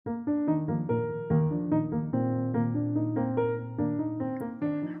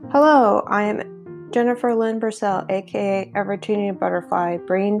Hello, I am Jennifer Lynn Purcell, aka Ever-Tuning Butterfly,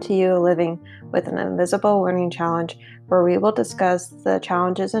 bringing to you Living with an Invisible Learning Challenge, where we will discuss the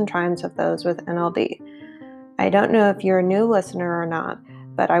challenges and triumphs of those with NLD. I don't know if you're a new listener or not,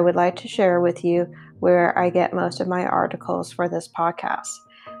 but I would like to share with you where I get most of my articles for this podcast.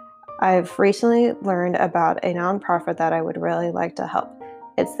 I've recently learned about a nonprofit that I would really like to help.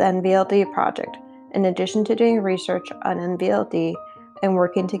 It's the NVLD Project. In addition to doing research on NVLD and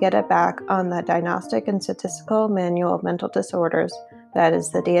working to get it back on the Diagnostic and Statistical Manual of Mental Disorders, that is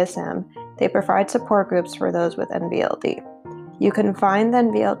the DSM, they provide support groups for those with NVLD. You can find the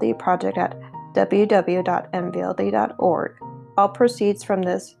NVLD Project at www.nvld.org. All proceeds from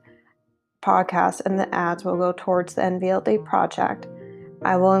this podcast and the ads will go towards the NVLD Project.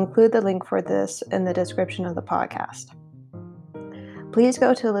 I will include the link for this in the description of the podcast. Please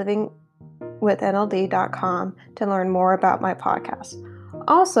go to livingwithnld.com to learn more about my podcast.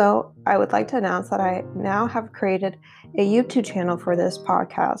 Also, I would like to announce that I now have created a YouTube channel for this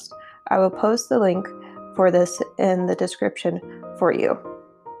podcast. I will post the link for this in the description for you.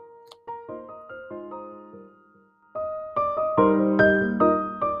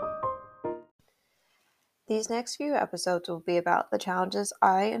 These next few episodes will be about the challenges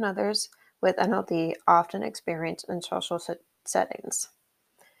I and others with NLD often experience in social settings.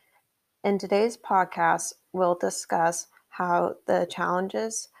 In today's podcast, we'll discuss how the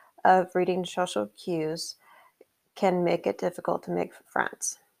challenges of reading social cues can make it difficult to make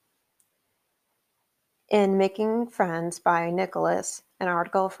friends. In Making Friends by Nicholas, an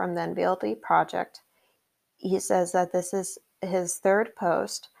article from the NVLD Project, he says that this is his third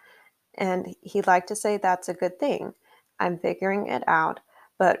post, and he'd like to say that's a good thing. I'm figuring it out,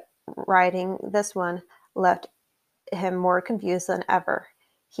 but writing this one left him more confused than ever.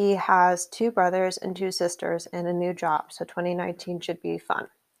 He has 2 brothers and 2 sisters and a new job, so 2019 should be fun,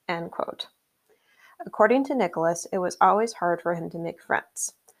 end quote. According to Nicholas, it was always hard for him to make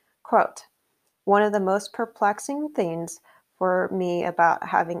friends. Quote, one of the most perplexing things for me about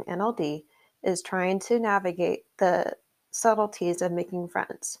having NLD is trying to navigate the subtleties of making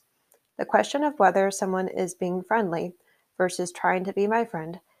friends. The question of whether someone is being friendly versus trying to be my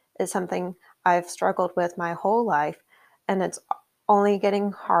friend is something I've struggled with my whole life, and it's only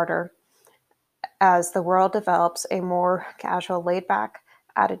getting harder as the world develops a more casual, laid-back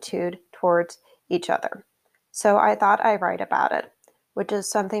attitude towards each other. So I thought I'd write about it, which is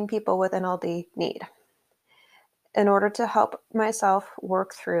something people with NLD need. In order to help myself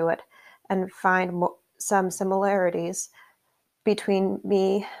work through it and find some similarities between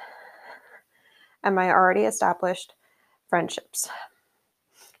me and my already established friendships.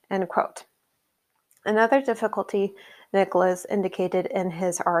 End quote. Another difficulty Nicholas indicated in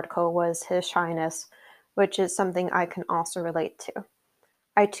his article was his shyness, which is something I can also relate to.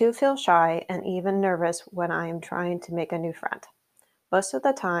 I too feel shy and even nervous when I am trying to make a new friend. Most of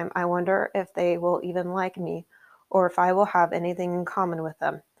the time, I wonder if they will even like me or if I will have anything in common with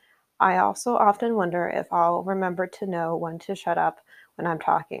them. I also often wonder if I'll remember to know when to shut up when I'm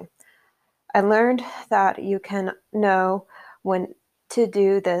talking. I learned that you can know when to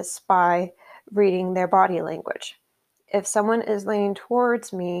do this by reading their body language. If someone is leaning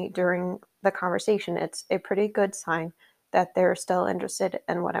towards me during the conversation, it's a pretty good sign that they're still interested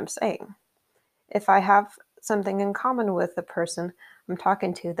in what I'm saying. If I have something in common with the person I'm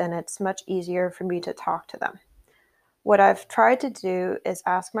talking to, then it's much easier for me to talk to them. What I've tried to do is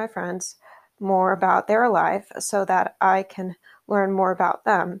ask my friends more about their life so that I can learn more about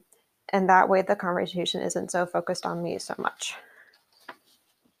them, and that way the conversation isn't so focused on me so much.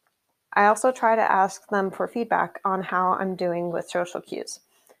 I also try to ask them for feedback on how I'm doing with social cues,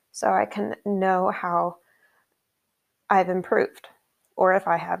 so I can know how I've improved, or if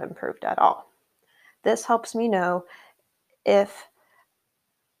I have improved at all. This helps me know if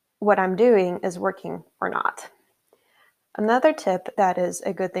what I'm doing is working or not. Another tip that is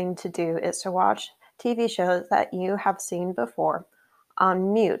a good thing to do is to watch TV shows that you have seen before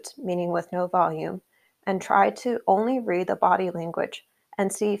on mute, meaning with no volume, and try to only read the body language and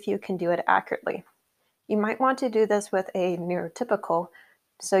see if you can do it accurately. You might want to do this with a neurotypical,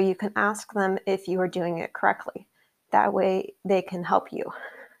 so you can ask them if you are doing it correctly. That way they can help you.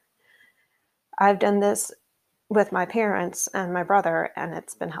 I've done this with my parents and my brother, and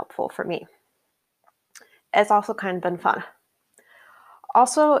it's been helpful for me. It's also kind of been fun.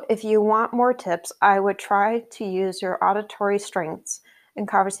 Also, if you want more tips, I would try to use your auditory strengths in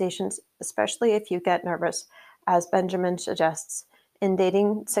conversations, especially if you get nervous, as Benjamin suggests, in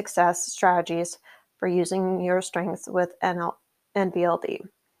dating success strategies for using your strengths with NVLD.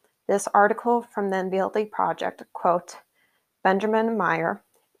 This article from the NVLD Project, quote, Benjamin Meyer,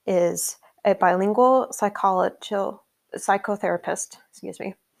 is a bilingual psychotherapist,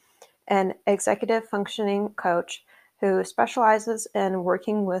 an executive functioning coach who specializes in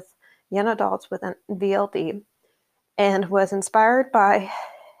working with young adults with an VLD, and was inspired by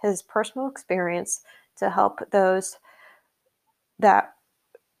his personal experience to help those that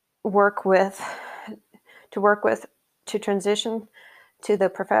work with to transition to the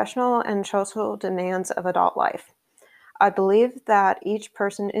professional and social demands of adult life. I believe that each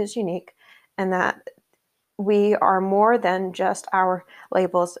person is unique and that we are more than just our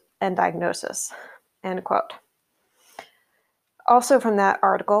labels and diagnosis, end quote. Also from that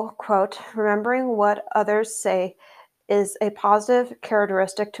article, quote, remembering what others say is a positive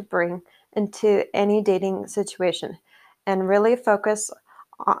characteristic to bring into any dating situation, and really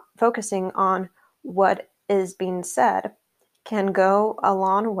focusing on what is being said can go a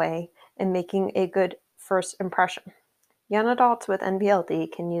long way in making a good first impression. Young adults with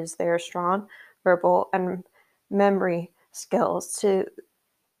NBLD can use their strong verbal and memory skills to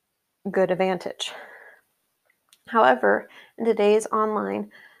good advantage. However, in today's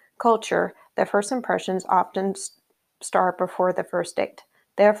online culture, the first impressions often start before the first date.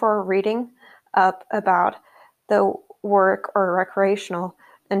 Therefore, reading up about the work or recreational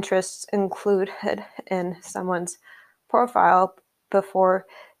interests included in someone's profile before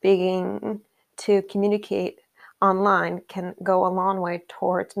beginning to communicate online can go a long way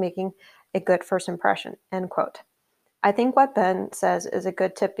towards making a good first impression, end quote. I think what Ben says is a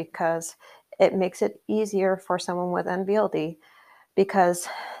good tip because it makes it easier for someone with NBLD because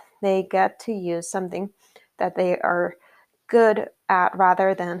they get to use something that they are good at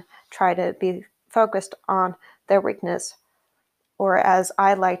rather than try to be focused on their weakness, or as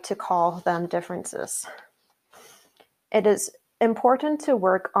I like to call them, differences. It is important to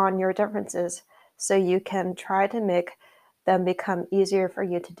work on your differences so you can try to make them become easier for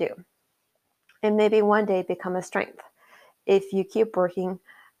you to do, and maybe one day become a strength. If you keep working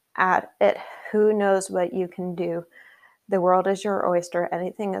at it, who knows what you can do. The world is your oyster.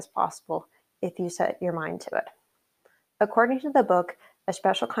 Anything is possible if you set your mind to it. According to the book, A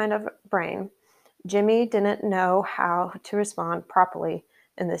Special Kind of Brain, Jimmy didn't know how to respond properly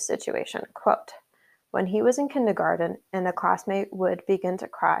in this situation. Quote, when he was in kindergarten and a classmate would begin to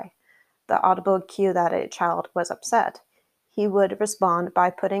cry, the audible cue that a child was upset, he would respond by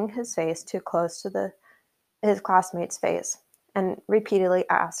putting his face too close to his classmate's face and repeatedly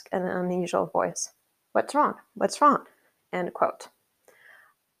ask in an unusual voice, what's wrong? What's wrong? End quote.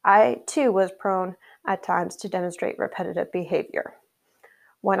 I, too, was prone at times to demonstrate repetitive behavior.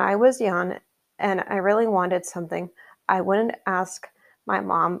 When I was young and I really wanted something, I wouldn't ask my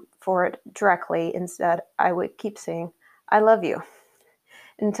mom for it directly. Instead, I would keep saying, I love you,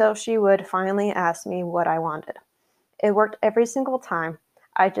 until she would finally ask me what I wanted. It worked every single time.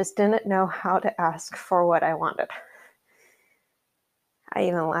 I just didn't know how to ask for what I wanted. I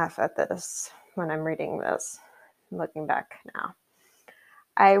even laugh at this when I'm reading this, looking back now.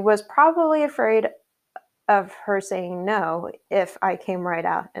 I was probably afraid of her saying no if I came right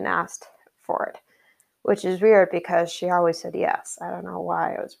out and asked for it, which is weird because she always said yes. I don't know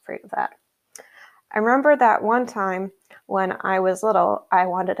why I was afraid of that. I remember that one time when I was little, I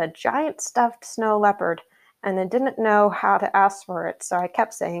wanted a giant stuffed snow leopard and I didn't know how to ask for it, so I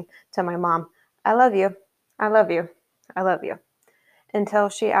kept saying to my mom, I love you, I love you, I love you, until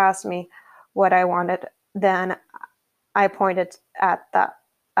she asked me what I wanted. Then I pointed at the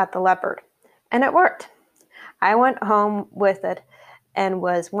leopard, and it worked. I went home with it and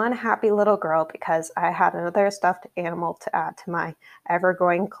was one happy little girl because I had another stuffed animal to add to my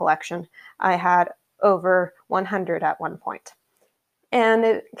ever-growing collection. I had over 100 at one point. And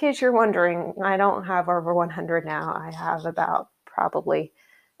in case you're wondering, I don't have over 100 now. I have about probably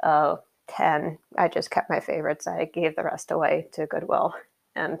 10. I just kept my favorites. I gave the rest away to Goodwill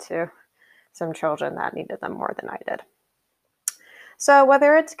and to some children that needed them more than I did. So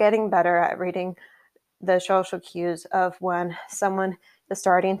whether it's getting better at reading the social cues of when someone is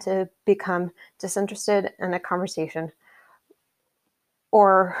starting to become disinterested in a conversation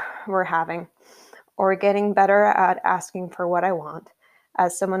or we're having, or getting better at asking for what I want,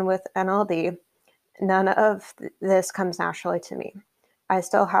 as someone with NLD, none of this comes naturally to me. I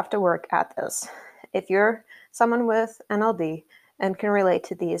still have to work at this. If you're someone with NLD and can relate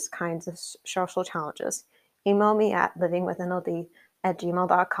to these kinds of social challenges, email me at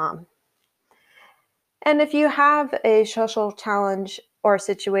livingwithnld@gmail.com. And if you have a social challenge or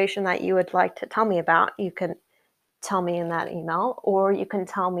situation that you would like to tell me about, you can tell me in that email, or you can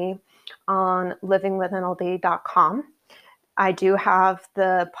tell me on livingwithnld.com. I do have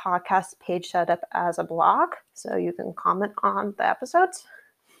the podcast page set up as a blog, so you can comment on the episodes.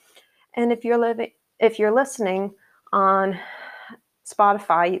 And if you're listening on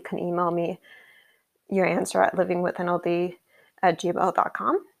Spotify, you can email me your answer at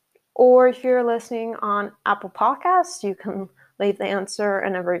livingwithnld@gmail.com. Or if you're listening on Apple Podcasts, you can leave the answer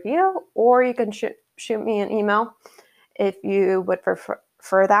in a review, or you can shoot me an email if you would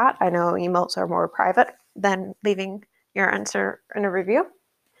prefer that. I know emails are more private than leaving your answer in a review.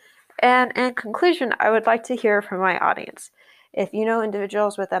 And in conclusion, I would like to hear from my audience. If you know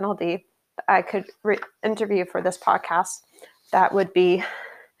individuals with NLD I could interview for this podcast, that would be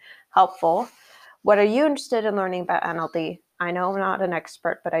helpful. What are you interested in learning about NLD? I know I'm not an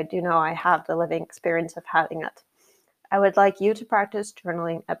expert, but I do know I have the living experience of having it. I would like you to practice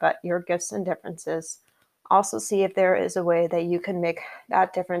journaling about your gifts and differences. Also see if there is a way that you can make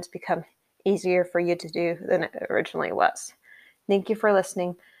that difference become easier for you to do than it originally was. Thank you for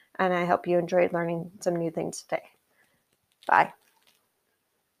listening, and I hope you enjoyed learning some new things today. Bye.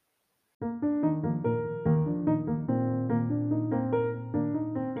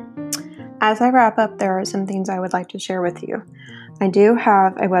 As I wrap up, there are some things I would like to share with you. I do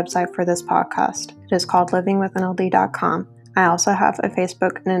have a website for this podcast. It is called livingwithnld.com. I also have a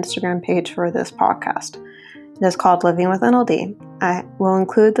Facebook and Instagram page for this podcast. It is called Living with NLD. I will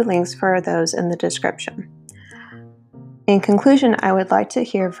include the links for those in the description. In conclusion, I would like to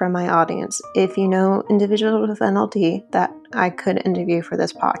hear from my audience. If you know individuals with NLD that I could interview for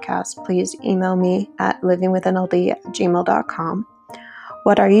this podcast, please email me at livingwithnld@gmail.com.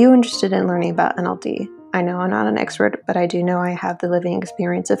 What are you interested in learning about NLD? I know I'm not an expert, but I do know I have the living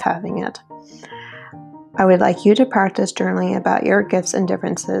experience of having it. I would like you to practice journaling about your gifts and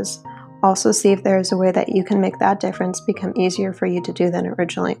differences. Also see if there is a way that you can make that difference become easier for you to do than it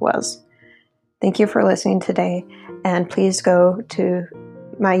originally was. Thank you for listening today, and please go to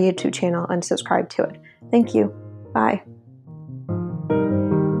my YouTube channel and subscribe to it. Thank you. Bye.